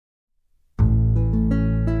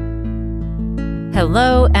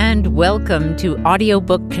Hello and welcome to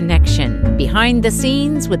Audiobook Connection, behind the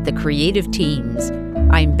scenes with the creative teams.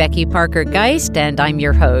 I'm Becky Parker Geist and I'm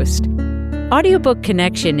your host. Audiobook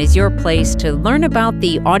Connection is your place to learn about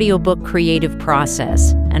the audiobook creative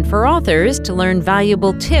process and for authors to learn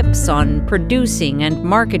valuable tips on producing and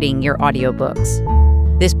marketing your audiobooks.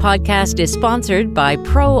 This podcast is sponsored by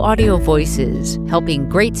Pro Audio Voices, helping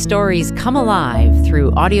great stories come alive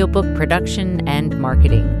through audiobook production and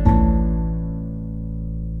marketing.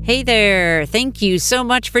 Hey there, thank you so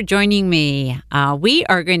much for joining me. We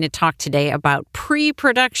are going to talk today about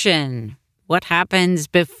pre-production. What happens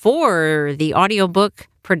before the audiobook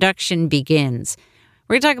production begins?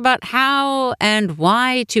 We're going to talk about how and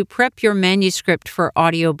why to prep your manuscript for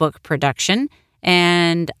audiobook production.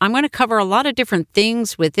 And I'm going to cover a lot of different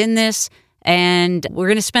things within this, and we're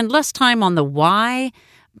going to spend less time on the why.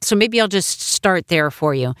 So maybe I'll just start there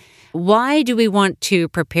for you. Why do we want to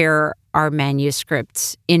prepare our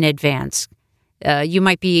manuscripts in advance? You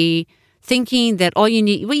might be thinking that all you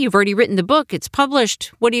need, well, you've already written the book, it's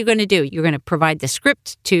published. What are you going to do? You're going to provide the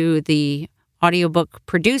script to the audiobook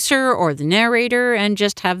producer or the narrator and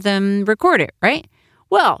just have them record it, right?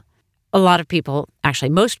 Well, a lot of people, actually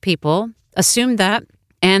most people, assume that,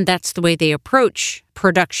 and that's the way they approach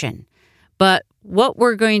production. But what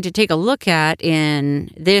we're going to take a look at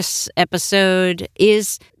in this episode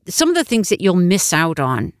is some of the things that you'll miss out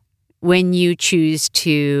on when you choose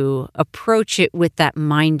to approach it with that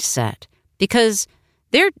mindset. Because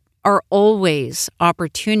there are always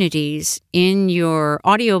opportunities in your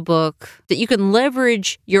audiobook that you can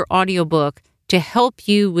leverage your audiobook to help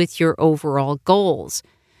you with your overall goals.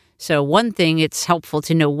 So one thing, it's helpful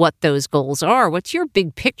to know what those goals are. What's your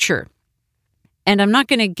big picture? And I'm not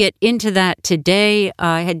going to get into that today.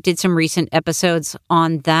 I did some recent episodes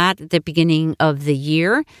on that at the beginning of the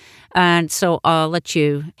year. And so I'll let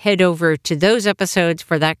you head over to those episodes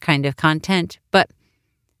for that kind of content. But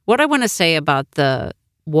what I want to say about the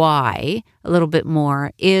why a little bit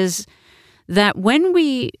more is that when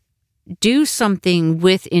we do something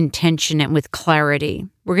with intention and with clarity,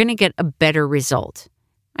 we're going to get a better result.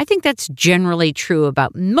 I think that's generally true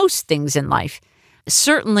about most things in life.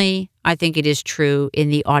 Certainly, I think it is true in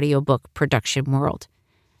the audiobook production world.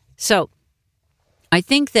 So I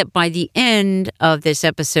think that by the end of this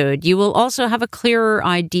episode, you will also have a clearer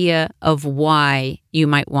idea of why you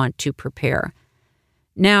might want to prepare.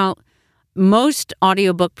 Now, most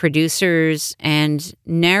audiobook producers and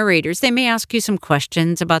narrators, they may ask you some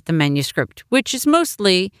questions about the manuscript, which is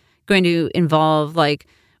mostly going to involve like,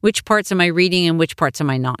 which parts am I reading and which parts am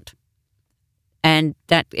I not? And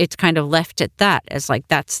that it's kind of left at that as like,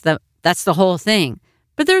 that's the whole thing.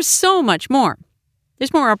 But there's so much more.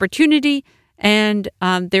 There's more opportunity and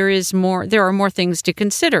there are more things to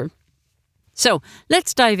consider. So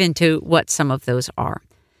let's dive into what some of those are.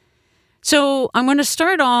 So I'm going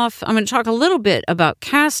to talk a little bit about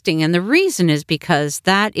casting. And the reason is because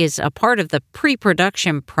that is a part of the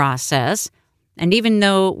pre-production process. And even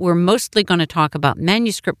though we're mostly going to talk about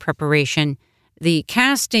manuscript preparation, the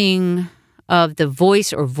casting of the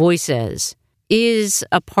voice or voices is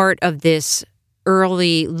a part of this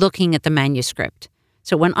early looking at the manuscript.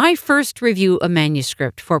 So when I first review a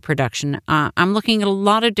manuscript for production, I'm looking at a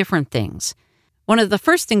lot of different things. One of the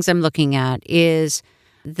first things I'm looking at is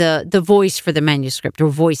the voice for the manuscript or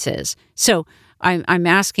voices. So I'm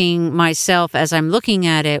asking myself as I'm looking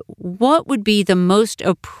at it, what would be the most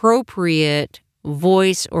appropriate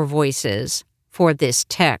voice or voices for this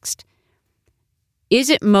text? Is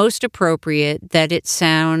it most appropriate that it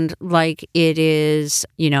sound like it is,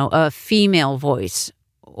 a female voice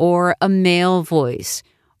or a male voice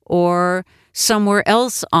or somewhere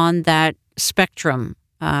else on that spectrum?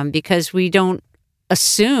 Because we don't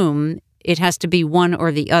assume it has to be one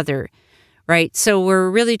or the other, right? So we're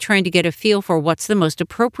really trying to get a feel for what's the most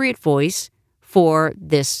appropriate voice for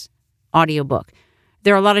this audiobook.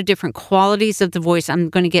 There are a lot of different qualities of the voice. I'm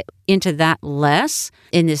going to get into that less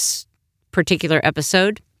in this particular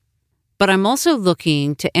episode. But I'm also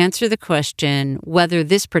looking to answer the question whether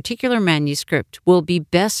this particular manuscript will be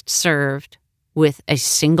best served with a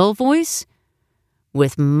single voice,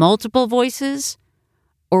 with multiple voices,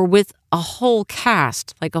 or with a whole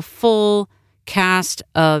cast, like a full cast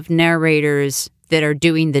of narrators that are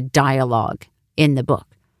doing the dialogue in the book.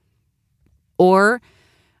 Or,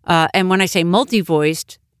 and when I say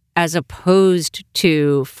multi-voiced, as opposed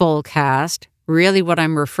to full cast, really what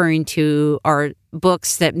I'm referring to are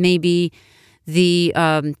books that maybe the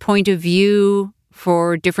point of view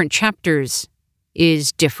for different chapters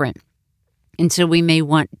is different. And so we may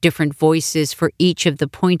want different voices for each of the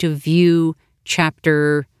point of view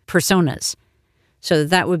chapter personas. So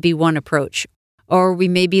that would be one approach. Or we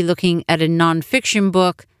may be looking at a nonfiction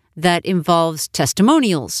book that involves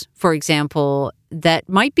testimonials, for example, that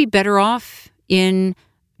might be better off in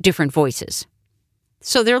different voices.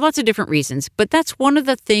 So there are lots of different reasons, but that's one of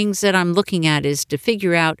the things that I'm looking at, is to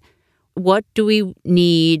figure out what do we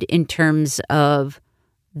need in terms of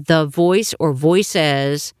the voice or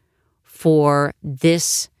voices for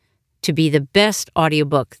this to be the best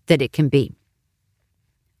audiobook that it can be.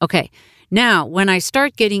 Okay, now when I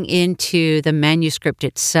start getting into the manuscript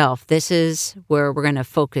itself, this is where we're going to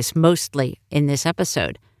focus mostly in this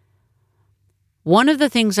episode. One of the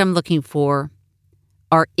things I'm looking for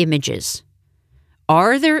are images.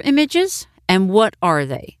 Are there images? And what are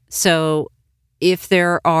they? So if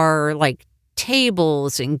there are like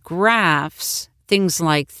tables and graphs, things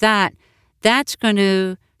like that, that's going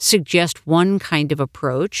to suggest one kind of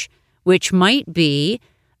approach, which might be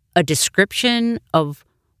a description of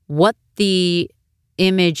what the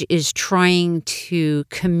image is trying to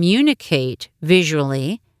communicate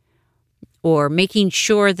visually, or making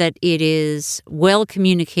sure that it is well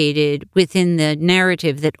communicated within the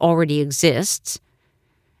narrative that already exists.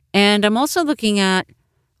 And I'm also looking at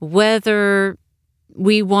whether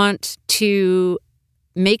we want to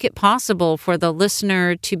make it possible for the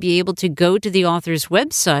listener to be able to go to the author's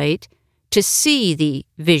website to see the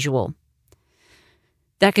visual.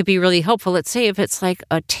 That could be really helpful. Let's say if it's like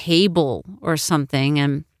a table or something,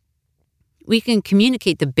 and we can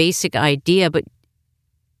communicate the basic idea, but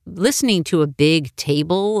listening to a big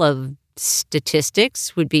table of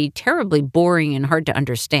statistics would be terribly boring and hard to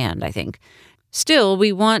understand, I think. Still,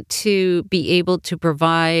 we want to be able to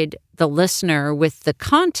provide the listener with the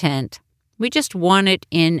content. We just want it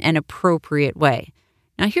in an appropriate way.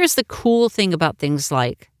 Now, here's the cool thing about things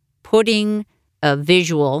like putting a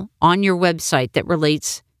visual on your website that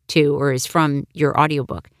relates to or is from your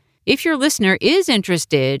audiobook. If your listener is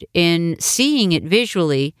interested in seeing it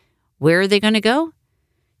visually, where are they going to go?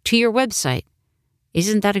 To your website.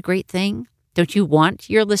 Isn't that a great thing? Don't you want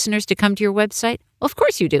your listeners to come to your website? Well, of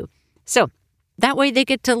course you do. So that way they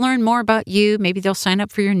get to learn more about you. Maybe they'll sign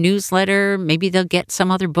up for your newsletter. Maybe they'll get some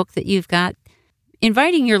other book that you've got.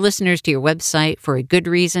 Inviting your listeners to your website for a good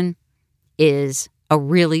reason is a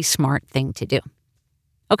really smart thing to do.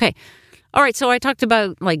 Okay. All right. So I talked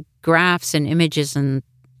about like graphs and images and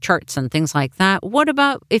charts and things like that. What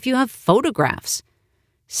about if you have photographs?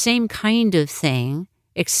 Same kind of thing,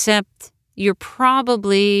 except you're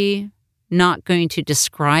probably not going to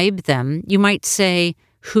describe them. You might say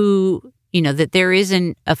that there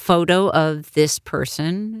isn't a photo of this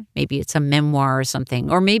person. Maybe it's a memoir or something.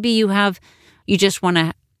 Or maybe you just want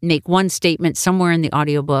to make one statement somewhere in the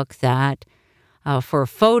audiobook that for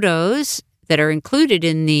photos that are included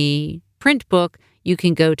in the print book, you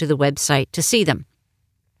can go to the website to see them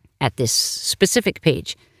at this specific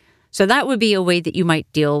page. So that would be a way that you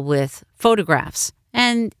might deal with photographs.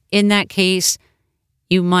 And in that case,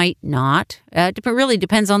 you might not, it really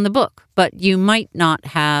depends on the book, but you might not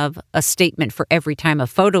have a statement for every time a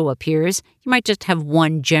photo appears. You might just have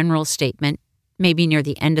one general statement, maybe near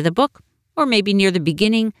the end of the book, or maybe near the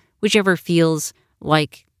beginning, whichever feels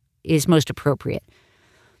like is most appropriate.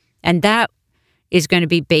 And that is going to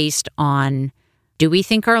be based on, do we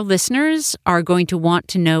think our listeners are going to want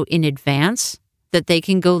to know in advance that they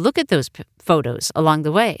can go look at those photos along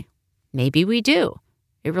the way? Maybe we do.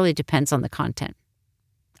 It really depends on the content.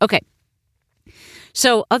 Okay.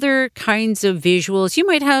 So other kinds of visuals, you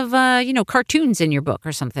might have, cartoons in your book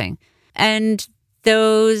or something. And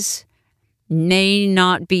those may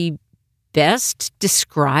not be best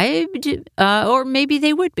described, or maybe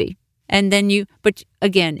they would be. And then but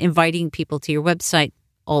again, inviting people to your website,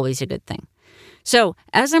 always a good thing. So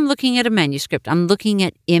as I'm looking at a manuscript, I'm looking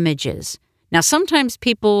at images. Now, sometimes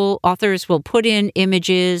authors will put in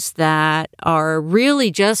images that are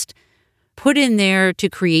really just put in there to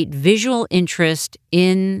create visual interest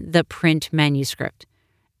in the print manuscript.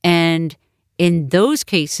 And in those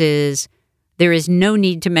cases, there is no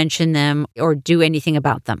need to mention them or do anything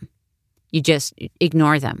about them. You just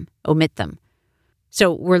ignore them, omit them.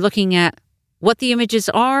 So we're looking at what the images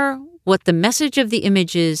are, what the message of the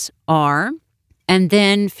images are, and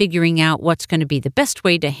then figuring out what's going to be the best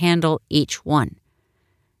way to handle each one.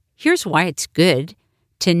 Here's why it's good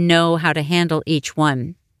to know how to handle each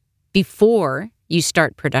one before you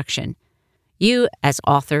start production. You, as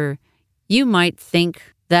author, you might think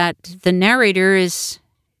that the narrator is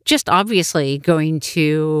just obviously going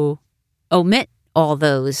to omit all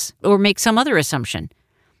those or make some other assumption.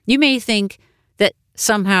 You may think that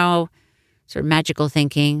somehow, sort of magical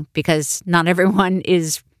thinking, because not everyone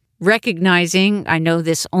is recognizing, I know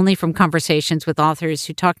this only from conversations with authors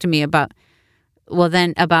who talk to me about Well,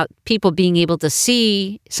 then about people being able to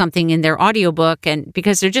see something in their audiobook, and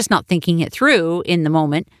because they're just not thinking it through in the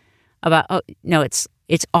moment about, oh, no, it's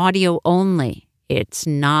audio only. It's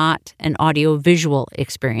not an audio visual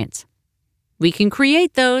experience. We can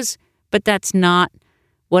create those, but that's not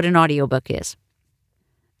what an audiobook is.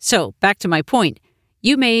 So back to my point,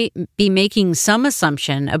 you may be making some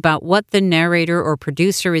assumption about what the narrator or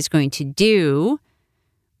producer is going to do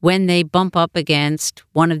when they bump up against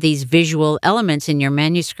one of these visual elements in your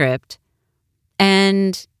manuscript,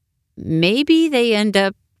 and maybe they end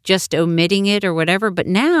up just omitting it or whatever, but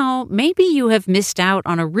now maybe you have missed out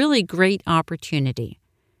on a really great opportunity.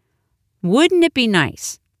 Wouldn't it be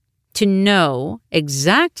nice to know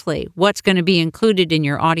exactly what's going to be included in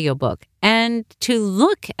your audiobook and to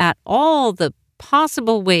look at all the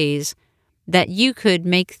possible ways that you could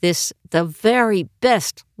make this the very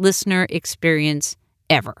best listener experience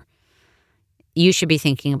ever? You should be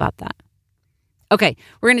thinking about that. Okay,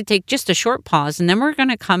 we're going to take just a short pause, and then we're going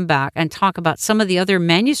to come back and talk about some of the other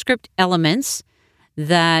manuscript elements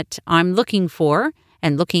that I'm looking for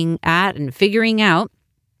and looking at and figuring out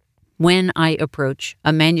when I approach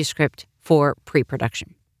a manuscript for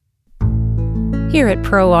pre-production. Here at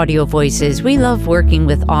Pro Audio Voices, we love working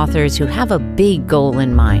with authors who have a big goal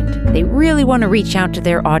in mind. They really want to reach out to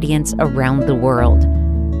their audience around the world.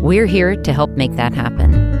 We're here to help make that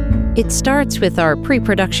happen. It starts with our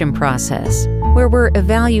pre-production process, where we're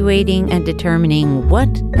evaluating and determining what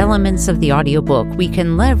elements of the audiobook we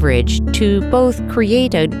can leverage to both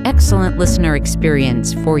create an excellent listener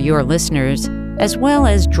experience for your listeners, as well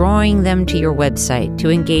as drawing them to your website to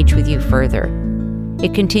engage with you further.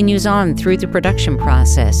 It continues on through the production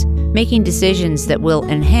process, making decisions that will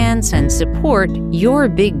enhance and support your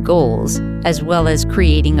big goals, as well as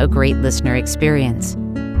creating a great listener experience.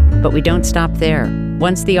 But we don't stop there.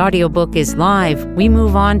 Once the audiobook is live, we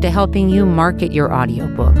move on to helping you market your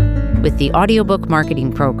audiobook with the Audiobook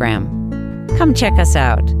Marketing Program. Come check us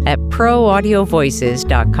out at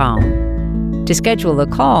proaudiovoices.com. To schedule a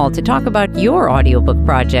call to talk about your audiobook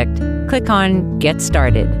project, click on Get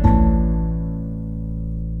Started.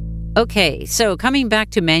 Okay, so coming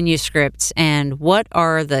back to manuscripts and what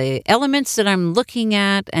are the elements that I'm looking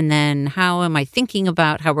at, and then how am I thinking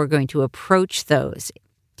about how we're going to approach those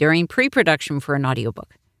during pre-production for an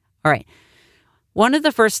audiobook. All right. One of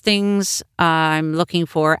the first things I'm looking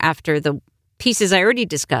for after the pieces I already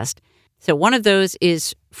discussed, so one of those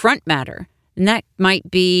is front matter, and that might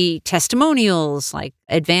be testimonials like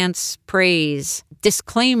advance praise,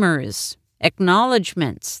 disclaimers,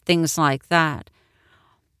 acknowledgments, things like that.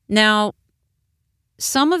 Now,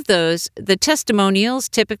 some of those, the testimonials,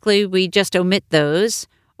 typically we just omit those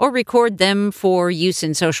or record them for use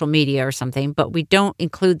in social media or something, but we don't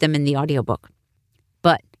include them in the audiobook.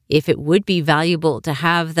 But if it would be valuable to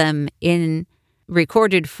have them in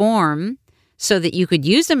recorded form so that you could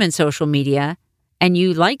use them in social media, and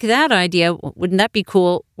you like that idea, wouldn't that be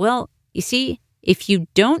cool? Well, you see, if you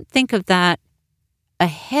don't think of that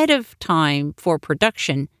ahead of time for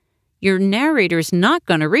production, your narrator's not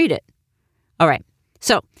going to read it. All right,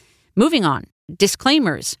 so moving on.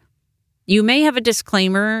 Disclaimers. You may have a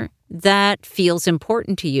disclaimer that feels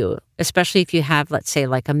important to you, especially if you have, let's say,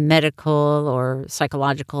 like a medical or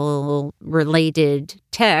psychological related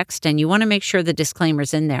text, and you want to make sure the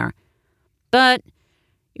disclaimer's in there. But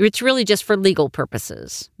it's really just for legal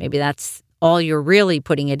purposes. Maybe that's all you're really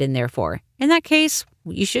putting it in there for. In that case,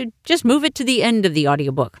 you should just move it to the end of the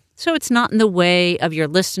audiobook so it's not in the way of your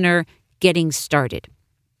listener getting started.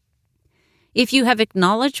 If you have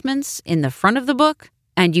acknowledgments in the front of the book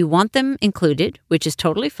and you want them included, which is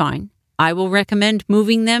totally fine, I will recommend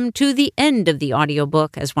moving them to the end of the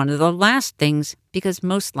audiobook as one of the last things, because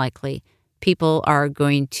most likely people are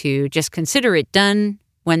going to just consider it done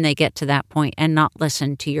when they get to that point and not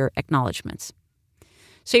listen to your acknowledgments.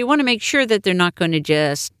 So you want to make sure that they're not going to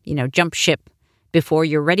just, jump ship before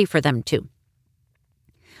you're ready for them to.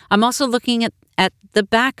 I'm also looking at the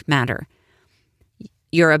back matter.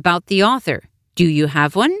 You're about the author. Do you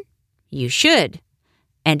have one? You should.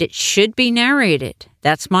 And it should be narrated.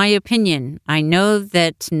 That's my opinion. I know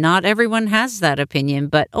that not everyone has that opinion,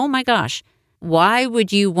 but oh my gosh, why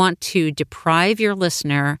would you want to deprive your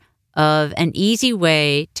listener of an easy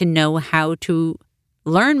way to know how to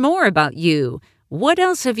learn more about you? What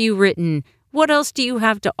else have you written? What else do you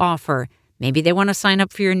have to offer? Maybe they want to sign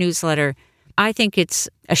up for your newsletter. I think it's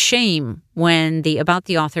a shame when the about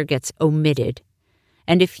the author gets omitted.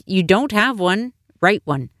 And if you don't have one, write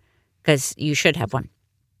one, because you should have one.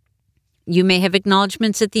 You may have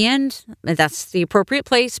acknowledgments at the end. That's the appropriate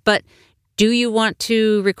place, but do you want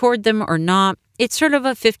to record them or not? it's sort of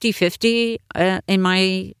a 50-50 in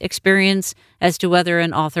my experience as to whether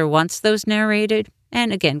an author wants those narrated.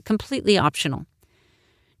 And again, completely optional.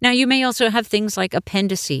 Now, you may also have things like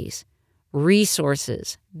appendices,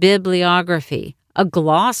 resources, bibliography, a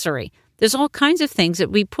glossary. There's all kinds of things that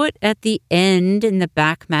we put at the end in the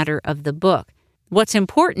back matter of the book. What's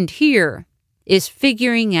important here is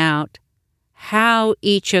figuring out how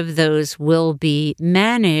each of those will be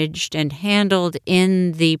managed and handled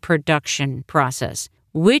in the production process.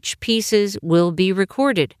 Which pieces will be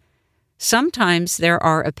recorded? Sometimes there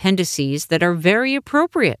are appendices that are very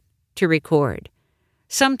appropriate to record.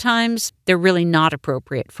 Sometimes they're really not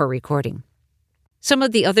appropriate for recording. Some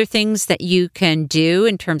of the other things that you can do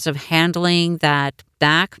in terms of handling that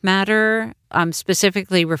back matter, I'm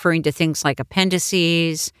specifically referring to things like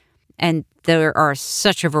appendices, and there are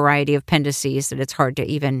such a variety of appendices that it's hard to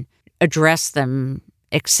even address them,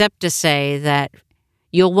 except to say that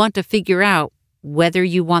you'll want to figure out whether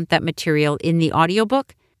you want that material in the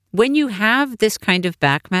audiobook. When you have this kind of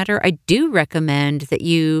back matter, I do recommend that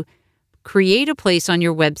you create a place on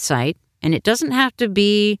your website, and it doesn't have to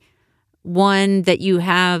be one that you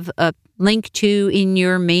have a link to in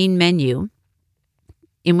your main menu,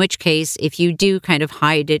 in which case, if you do kind of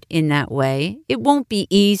hide it in that way, it won't be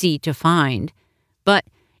easy to find. But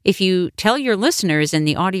if you tell your listeners in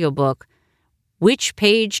the audiobook which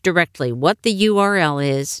page directly, what the URL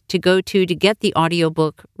is to go to get the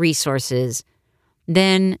audiobook resources,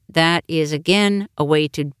 then that is, again, a way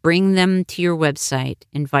to bring them to your website,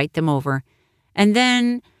 invite them over. And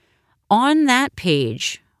then on that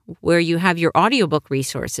page where you have your audiobook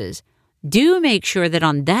resources, do make sure that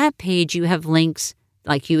on that page you have links,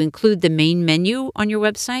 like you include the main menu on your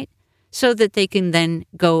website, so that they can then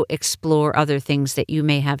go explore other things that you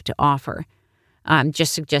may have to offer. I'm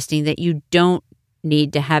just suggesting that you don't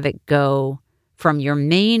need to have it go from your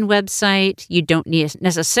main website. You don't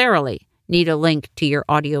necessarily need a link to your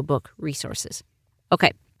audiobook resources.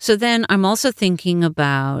 Okay, so then I'm also thinking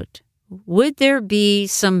about, would there be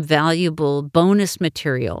some valuable bonus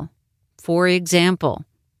material? For example,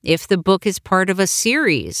 if the book is part of a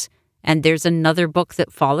series and there's another book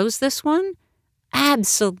that follows this one,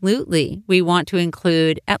 absolutely we want to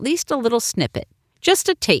include at least a little snippet, just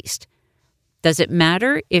a taste. Does it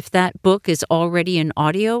matter if that book is already in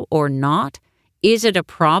audio or not? Is it a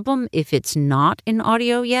problem if it's not in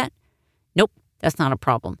audio yet? Nope, that's not a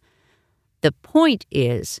problem. The point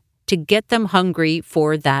is to get them hungry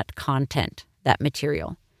for that content, that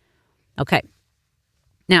material. Okay.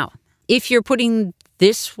 Now, if you're putting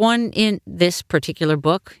this one in this particular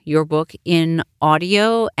book, your book, in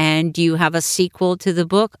audio, and you have a sequel to the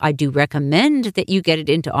book, I do recommend that you get it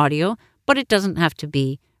into audio, but it doesn't have to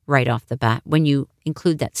be right off the bat when you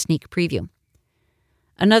include that sneak preview.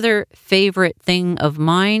 Another favorite thing of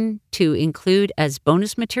mine to include as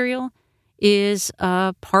bonus material is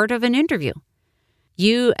a part of an interview.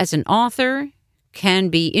 You, as an author, can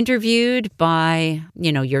be interviewed by,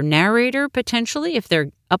 your narrator, potentially, if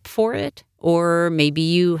they're up for it, or maybe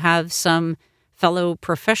you have some fellow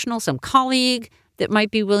professional, some colleague that might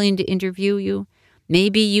be willing to interview you.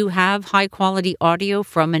 Maybe you have high-quality audio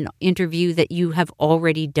from an interview that you have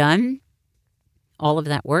already done. All of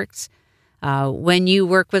that works. When you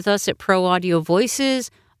work with us at Pro Audio Voices,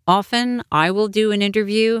 often I will do an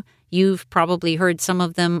interview. You've probably heard some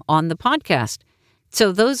of them on the podcast.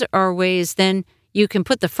 So those are ways then you can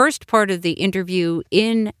put the first part of the interview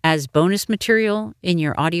in as bonus material in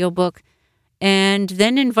your audiobook, and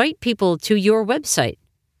then invite people to your website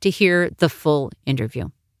to hear the full interview.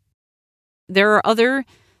 There are other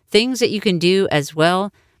things that you can do as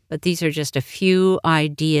well, but these are just a few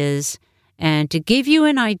ideas. And to give you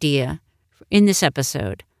an idea in this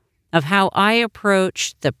episode of how I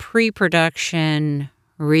approach the pre-production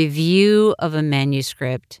review of a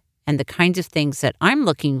manuscript and the kinds of things that I'm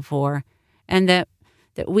looking for, and that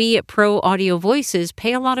we at Pro Audio Voices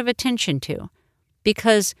pay a lot of attention to.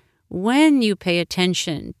 Because when you pay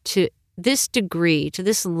attention to this degree, to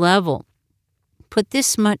this level, put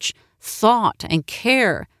this much thought and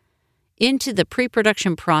care into the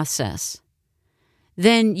pre-production process,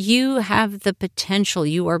 then you have the potential,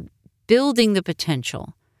 you are building the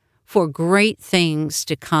potential for great things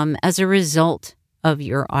to come as a result of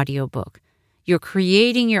your audiobook. You're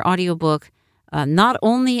creating your audiobook not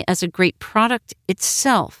only as a great product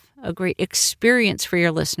itself, a great experience for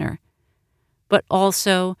your listener, but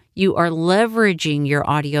also you are leveraging your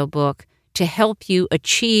audiobook to help you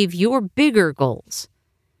achieve your bigger goals.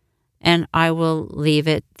 And I will leave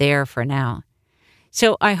it there for now.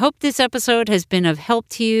 So I hope this episode has been of help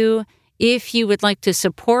to you. If you would like to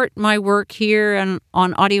support my work here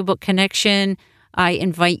on Audiobook Connection, I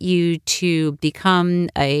invite you to become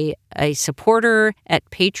a supporter at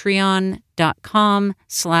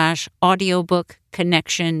patreon.com/audiobook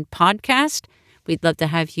connection podcast. We'd love to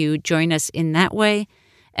have you join us in that way.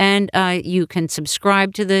 And you can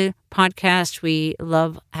subscribe to the podcast. We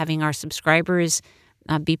love having our subscribers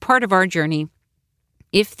be part of our journey.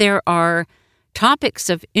 If there are topics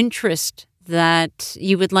of interest that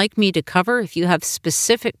you would like me to cover, if you have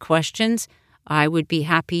specific questions, I would be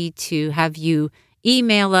happy to have you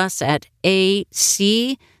email us at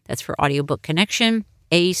AC, that's for Audiobook Connection,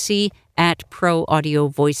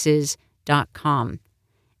 AC@proaudiovoices.com.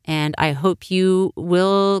 And I hope you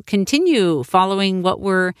will continue following what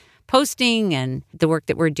we're posting and the work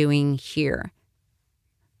that we're doing here.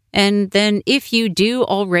 And then if you do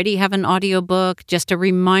already have an audiobook, just a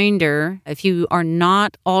reminder, if you are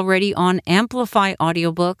not already on Amplify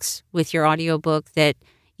Audiobooks with your audiobook, that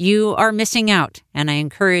you are missing out. And I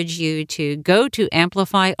encourage you to go to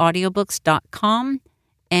amplifyaudiobooks.com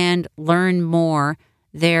and learn more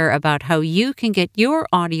there about how you can get your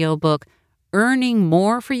audiobook earning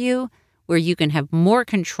more for you, where you can have more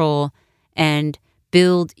control and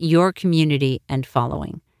build your community and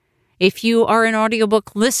following. If you are an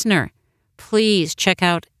audiobook listener, please check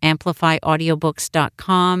out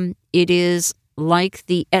amplifyaudiobooks.com. It is like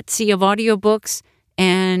the Etsy of audiobooks,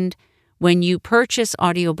 and when you purchase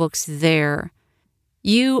audiobooks there,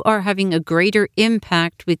 you are having a greater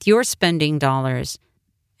impact with your spending dollars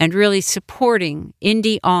and really supporting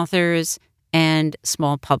indie authors and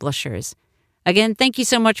small publishers. Again, thank you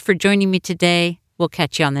so much for joining me today. We'll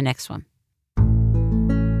catch you on the next one.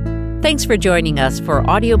 Thanks for joining us for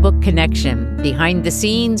Audiobook Connection, behind the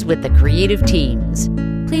scenes with the creative teams.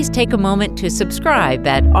 Please take a moment to subscribe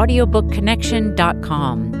at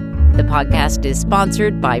audiobookconnection.com. The podcast is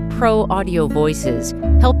sponsored by Pro Audio Voices,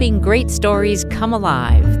 helping great stories come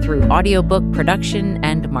alive through audiobook production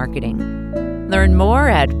and marketing. Learn more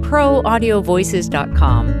at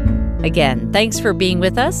proaudiovoices.com. Again, thanks for being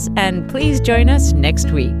with us, and please join us next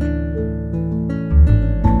week.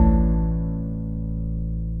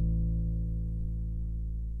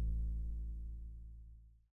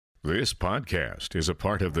 This podcast is a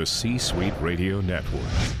part of the C-Suite Radio Network.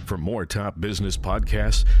 For more top business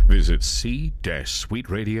podcasts, visit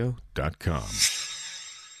c-suiteradio.com.